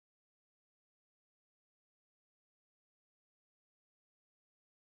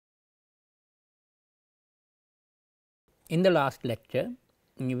In the last lecture,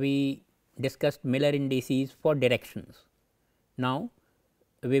 we discussed Miller indices for directions. Now,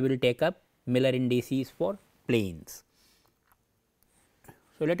 we will take up Miller indices for planes.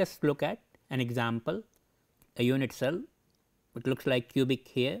 So, let us look at an example, a unit cell. It looks like cubic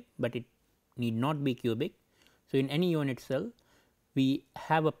here, but it need not be cubic. So, in any unit cell, we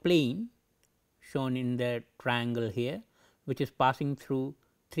have a plane shown in the triangle here, which is passing through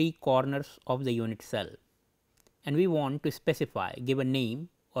 3 corners of the unit cell, and we want to specify, give a name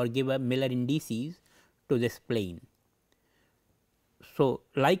or give a Miller indices to this plane. So,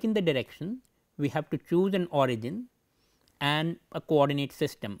 like in the direction, we have to choose an origin and a coordinate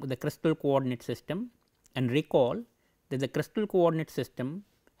system, the crystal coordinate system, and recall that the crystal coordinate system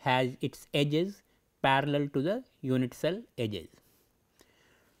has its edges parallel to the unit cell edges.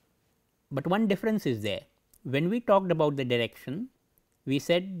 But one difference is there. When we talked about the direction, we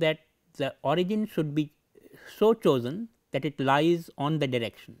said that the origin should be so chosen that it lies on the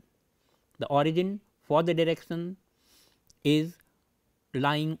direction. The origin for the direction is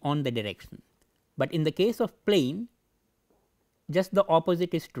lying on the direction, but in the case of plane, just the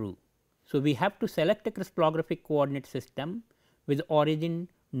opposite is true. So, we have to select a crystallographic coordinate system with origin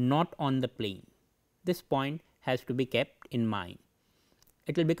not on the plane. This point has to be kept in mind.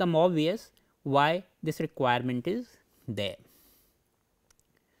 It will become obvious why this requirement is there.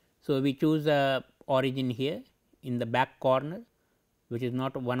 So, we choose a origin here in the back corner, which is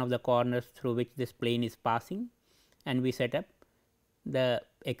not one of the corners through which this plane is passing, and we set up the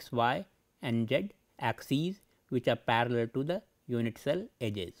x, y and z axes which are parallel to the unit cell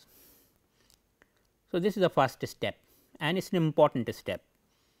edges. So, this is the first step, and it is an important step.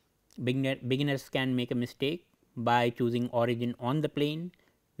 Beginners can make a mistake by choosing origin on the plane.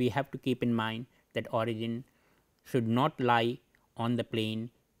 We have to keep in mind that origin should not lie on the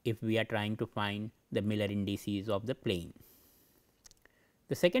plane if we are trying to find the Miller indices of the plane.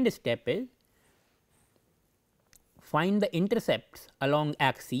 The second step is find the intercepts along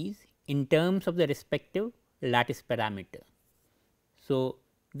axes in terms of the respective lattice parameter. So,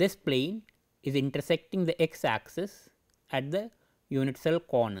 this plane is intersecting the x axis at the unit cell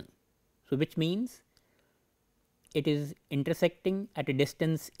corner. So, which means it is intersecting at a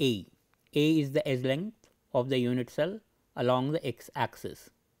distance a. A is the edge length of the unit cell along the x axis.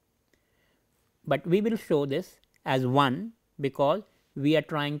 But we will show this as 1 because we are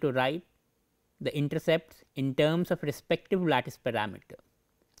trying to write the intercepts in terms of respective lattice parameter.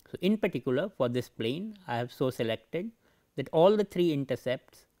 So, in particular for this plane, I have so selected that all the 3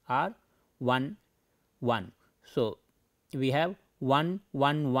 intercepts are 1 1. So, we have 1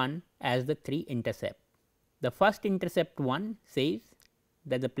 1 1 as the 3 intercept. The first intercept 1 says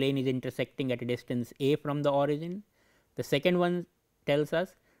that the plane is intersecting at a distance a from the origin. The second one tells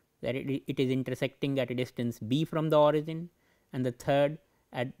us that it is intersecting at a distance b from the origin, and the third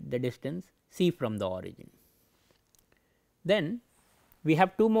at the distance c from the origin. Then we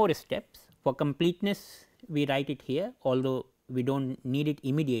have 2 more steps. For completeness, we write it here, although we do not need it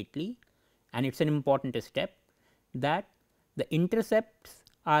immediately, and it is an important step, that the intercepts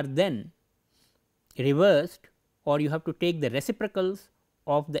are then reversed, or you have to take the reciprocals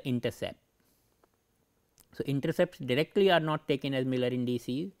of the intercept. So, intercepts directly are not taken as Miller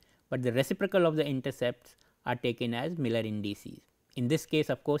indices, but the reciprocal of the intercepts are taken as Miller indices. In this case,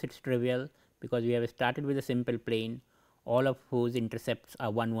 of course, it is trivial because we have started with a simple plane, all of whose intercepts are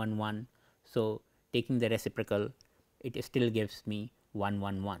 1 1 1. So, taking the reciprocal, it still gives me 1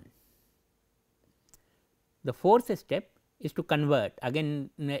 1 1. The fourth step is to convert again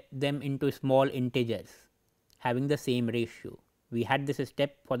them into small integers having the same ratio. We had this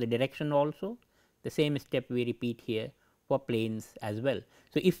step for the direction also, the same step we repeat here for planes as well.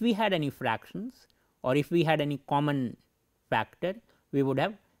 So, if we had any fractions or if we had any common factor, we would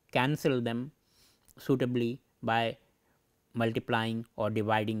have cancelled them suitably by multiplying or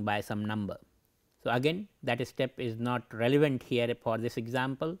dividing by some number. So, again that step is not relevant here for this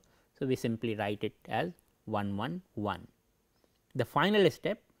example. So, we simply write it as 1 1 1. The final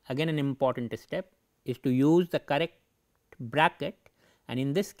step, again an important step, is to use the correct bracket, and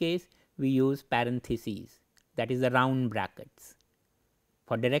in this case we use parentheses, that is the round brackets.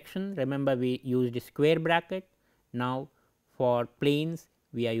 For direction, remember we used a square bracket. Now, for planes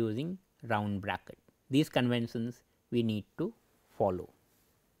we are using round bracket. These conventions we need to follow.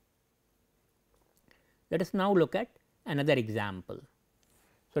 Let us now look at another example.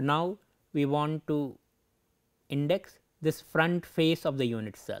 So, now we want to index this front face of the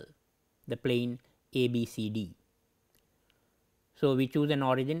unit cell, the plane ABCD. So, we choose an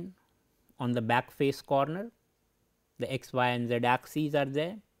origin on the back face corner, the x, y and z axes are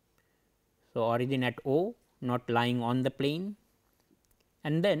there. So, origin at O not lying on the plane,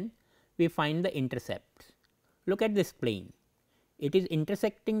 and then we find the intercepts. Look at this plane, it is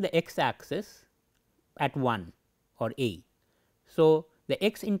intersecting the x axis at 1 or a. So, the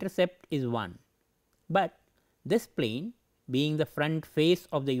x intercept is 1, but this plane being the front face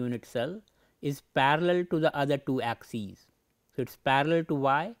of the unit cell is parallel to the other two axes. So, it is parallel to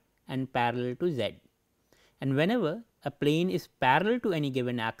y and parallel to z, and whenever a plane is parallel to any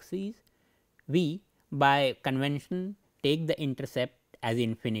given axis, we by convention take the intercept as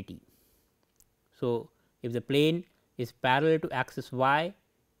infinity. So, if the plane is parallel to axis y,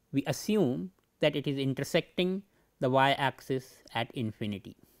 we assume that it is intersecting the y axis at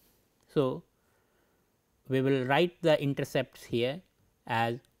infinity. So, we will write the intercepts here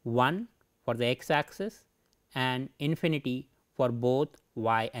as 1 for the x axis and infinity for both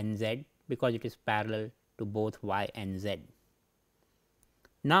y and z, because it is parallel to both y and z.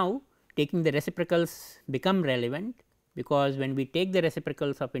 Now, taking the reciprocals become relevant, because when we take the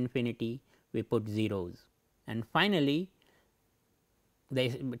reciprocals of infinity, we put zeros, and finally,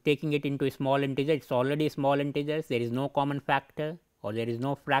 taking it into a small integer, it is already a small integer, there is no common factor or there is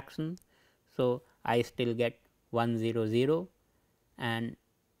no fraction. So, I still get 1 0 0, and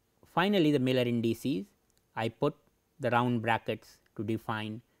finally, the Miller indices, I put the round brackets to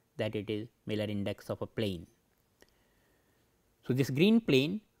define that it is Miller index of a plane. So, this green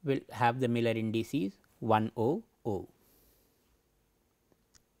plane will have the Miller indices 1 0 0.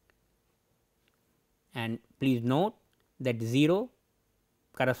 And please note that 0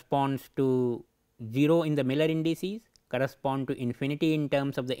 corresponds to 0 in the Miller indices, correspond to infinity in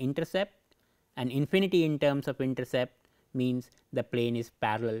terms of the intercept, and infinity in terms of intercept means the plane is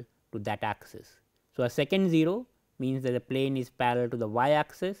parallel to that axis. So, a second 0 means that the plane is parallel to the y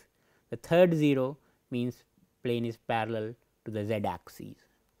axis, the third 0 means plane is parallel to the z axis.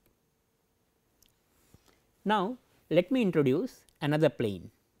 Now, let me introduce another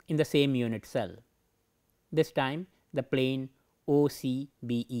plane in the same unit cell, this time the plane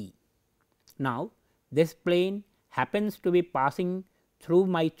OCBE. Now, this plane happens to be passing through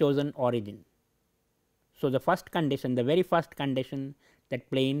my chosen origin. So, the first condition, the very first condition, that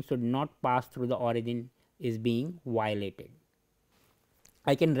plane should not pass through the origin is being violated.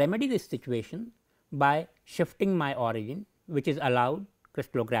 I can remedy this situation by shifting my origin, which is allowed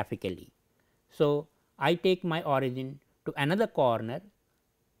crystallographically. So, I take my origin to another corner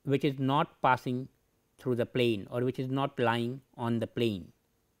which is not passing through the plane or which is not lying on the plane.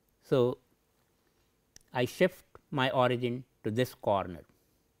 So, I shift my origin to this corner.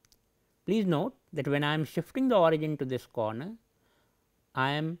 Please note that when I am shifting the origin to this corner,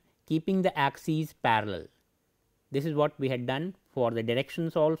 I am keeping the axes parallel. This is what we had done for the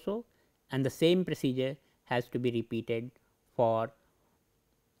directions also, and the same procedure has to be repeated for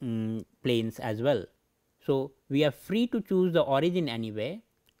planes as well. So, we are free to choose the origin anywhere,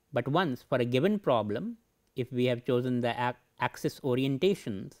 but once for a given problem, if we have chosen the axis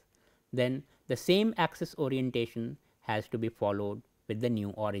orientations, then the same axis orientation has to be followed with the new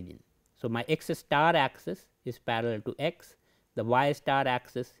origin. So, my x star axis is parallel to x, the y star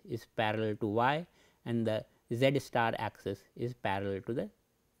axis is parallel to y, and the z star axis is parallel to the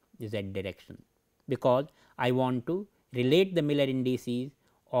z direction, because I want to relate the Miller indices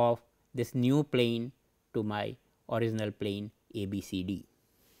of this new plane to my original plane ABCD.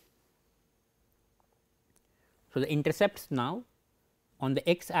 So, the intercepts now, on the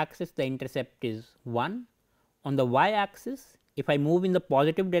x axis the intercept is 1, on the y axis if I move in the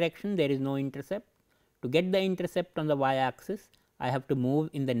positive direction there is no intercept. To get the intercept on the y axis, I have to move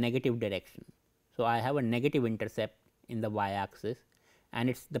in the negative direction. So, I have a negative intercept in the y axis,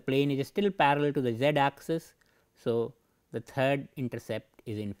 and the plane is still parallel to the z axis. So, the third intercept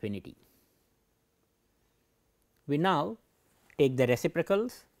is infinity. We now take the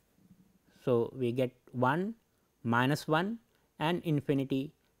reciprocals. So, we get 1 minus 1 and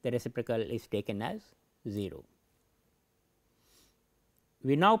infinity, the reciprocal is taken as 0.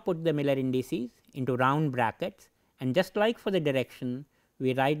 We now put the Miller indices into round brackets, and just like for the direction,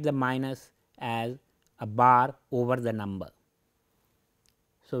 we write the minus as a bar over the number.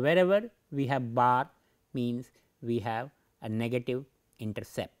 So, wherever we have bar means we have a negative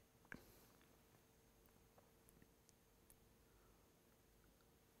intercept.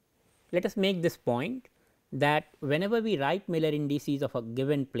 Let us make this point that whenever we write Miller indices of a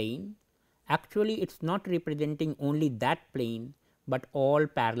given plane, actually it is not representing only that plane, but all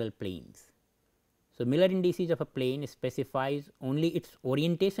parallel planes. So, Miller indices of a plane specifies only its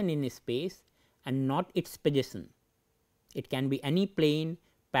orientation in space and not its position. It can be any plane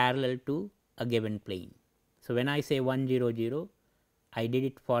parallel to a given plane. So, when I say 1 0 0, I did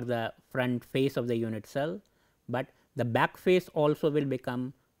it for the front face of the unit cell, but the back face also will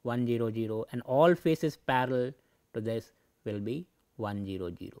become 1 0 0 and all faces parallel to this will be 1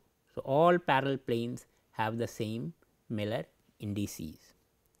 0 0. So, all parallel planes have the same Miller indices,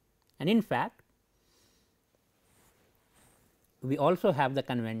 and in fact, we also have the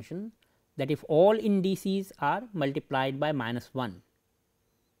convention that if all indices are multiplied by -1,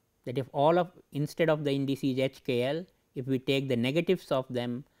 that if all of instead of the indices h k l, if we take the negatives of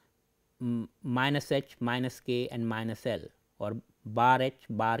them minus h, minus k and minus l, or bar h,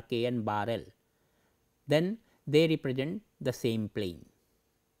 bar k and bar l, then they represent the same plane.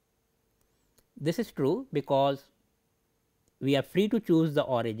 This is true because we are free to choose the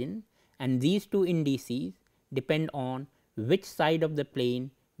origin, and these two indices depend on which side of the plane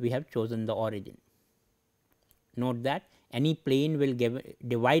we have chosen the origin. Note that any plane will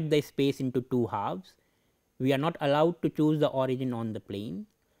divide the space into two halves. We are not allowed to choose the origin on the plane.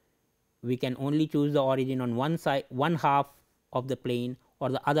 We can only choose the origin on one side, one half of the plane or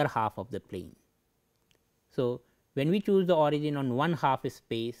the other half of the plane. So, when we choose the origin on one half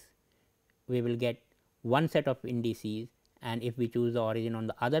space, we will get one set of indices, and if we choose the origin on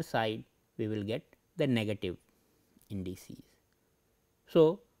the other side, we will get the negative indices.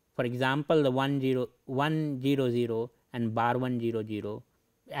 So, for example, the 1 0 0 and bar 1 0 0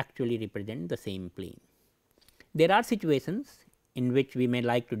 actually represent the same plane. There are situations in which we may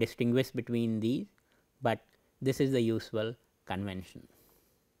like to distinguish between these, but this is the usual convention.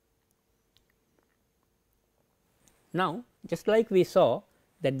 Now, just like we saw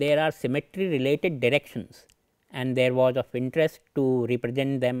that there are symmetry related directions and there was of interest to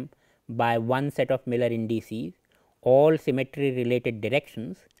represent them by one set of Miller indices, all symmetry related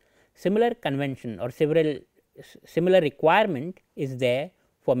directions, similar convention or similar requirement is there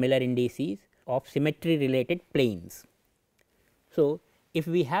for Miller indices of symmetry related planes. So, if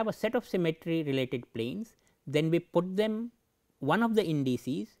we have a set of symmetry related planes, then we put them, one of the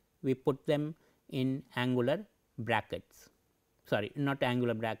indices we put them in angular brackets, sorry, not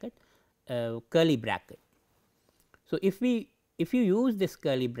angular bracket, curly bracket. So, if you use this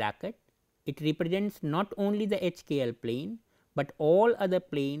curly bracket, it represents not only the HKL plane, but all other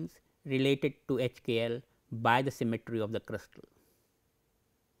planes related to HKL by the symmetry of the crystal.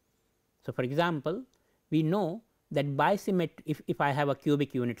 So, for example, we know that by symmetry, if I have a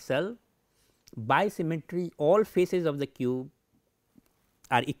cubic unit cell, by symmetry all faces of the cube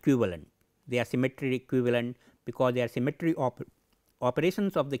are equivalent. They are symmetry equivalent because they are symmetry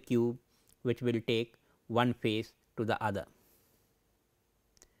operations of the cube which will take one face to the other.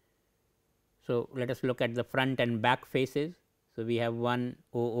 So, let us look at the front and back faces. So, we have 1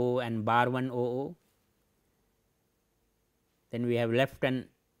 0 0 and bar 1 0 0. Then we have left and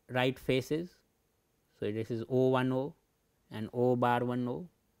right faces. So, this is O 1 0 and O bar 1 0,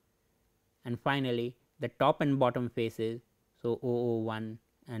 and finally, the top and bottom faces. So, O 1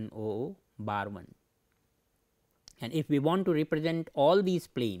 and O bar 1. And if we want to represent all these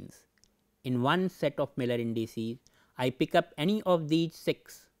planes in one set of Miller indices, I pick up any of these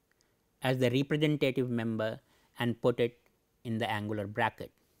 6 as the representative member and put it in the angular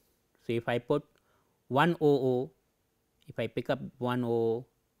bracket. So, if I put 1 0 0, if I pick up 1 0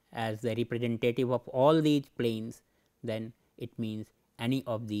 as the representative of all these planes, then it means any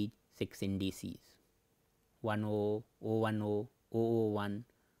of these 6 indices 1 0, O 1 0, O 1,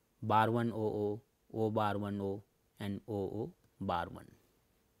 bar 1 0, O bar 1 0 and O bar 1.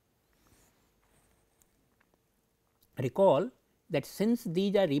 Recall that since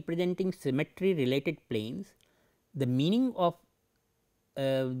these are representing symmetry related planes, the meaning of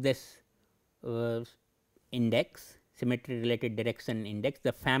this index, symmetry related direction index,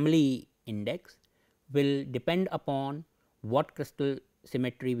 the family index, will depend upon what crystal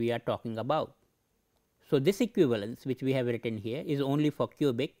symmetry we are talking about. So, this equivalence which we have written here is only for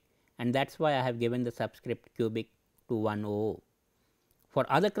cubic, and that is why I have given the subscript cubic to 1 0. For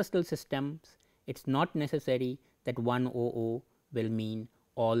other crystal systems, it is not necessary that 1 0 will mean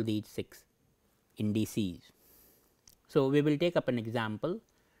all these 6 indices. So, we will take up an example.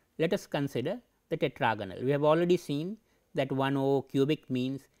 Let us consider the tetragonal. We have already seen that 1 0 cubic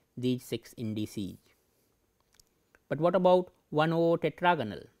means these 6 indices. But what about 1 0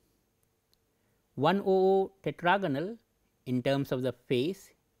 tetragonal? 1 0 tetragonal in terms of the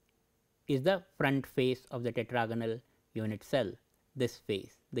face is the front face of the tetragonal unit cell, this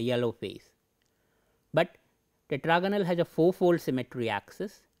face, the yellow face. But tetragonal has a 4-fold symmetry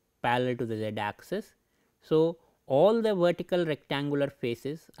axis parallel to the z axis. So, all the vertical rectangular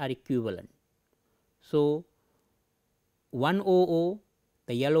faces are equivalent. So, 1 0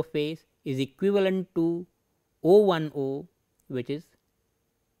 the yellow face is equivalent to O 1 0, which is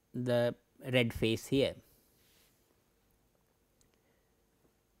the red face here.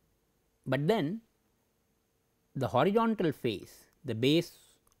 But then the horizontal face, the base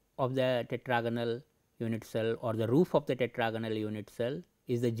of the tetragonal unit cell or the roof of the tetragonal unit cell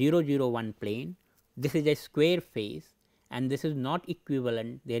is the 0 0 1 plane. This is a square face and this is not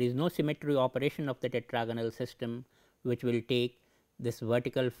equivalent. There is no symmetry operation of the tetragonal system which will take this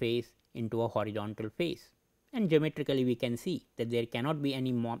vertical face into a horizontal face, and geometrically we can see that there cannot be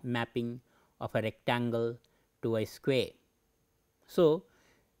any mapping of a rectangle to a square. So,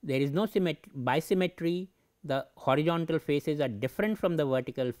 there is no bisymmetry. The horizontal faces are different from the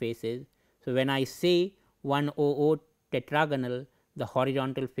vertical faces. So, when I say 100 tetragonal, the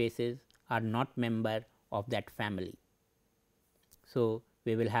horizontal faces are not member of that family. So,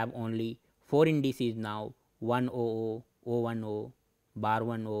 we will have only 4 indices now, 100, 010, bar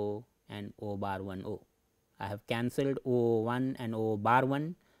 10 and O bar 10. I have cancelled 001 and O bar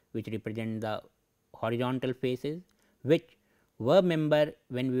 1 which represent the horizontal faces, which were member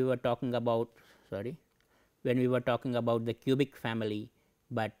when we were talking about the cubic family,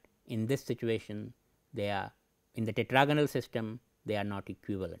 but in this situation they are in the tetragonal system, they are not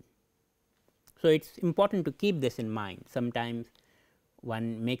equivalent. So, it is important to keep this in mind. Sometimes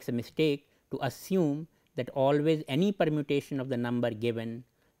one makes a mistake to assume that always any permutation of the number given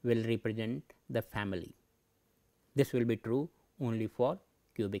will represent the family. This will be true only for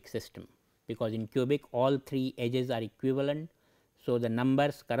cubic system, because in cubic all 3 edges are equivalent. So, the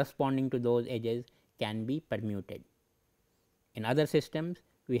numbers corresponding to those edges can be permuted. In other systems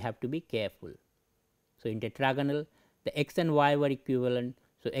we have to be careful. So, in tetragonal the x and y were equivalent.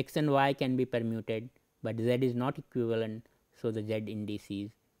 So, x and y can be permuted, but z is not equivalent. So, the z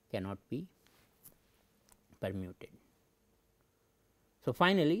indices cannot be permuted. So,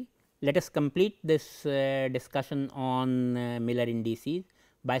 finally, let us complete this discussion on Miller indices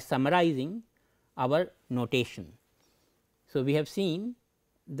by summarizing our notation. So, we have seen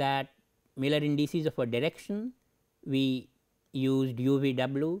that Miller indices of a direction, we used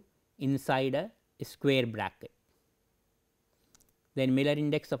UVW inside a square bracket. Then Miller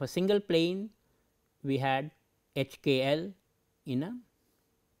index of a single plane, we had HKL in a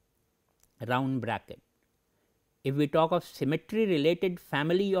round bracket. If we talk of symmetry related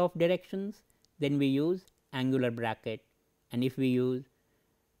family of directions, then we use angular bracket, and if we use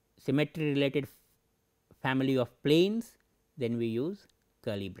symmetry related family of planes, then we use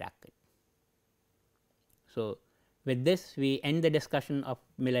curly bracket. So, with this we end the discussion of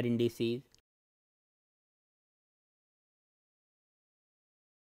Miller indices.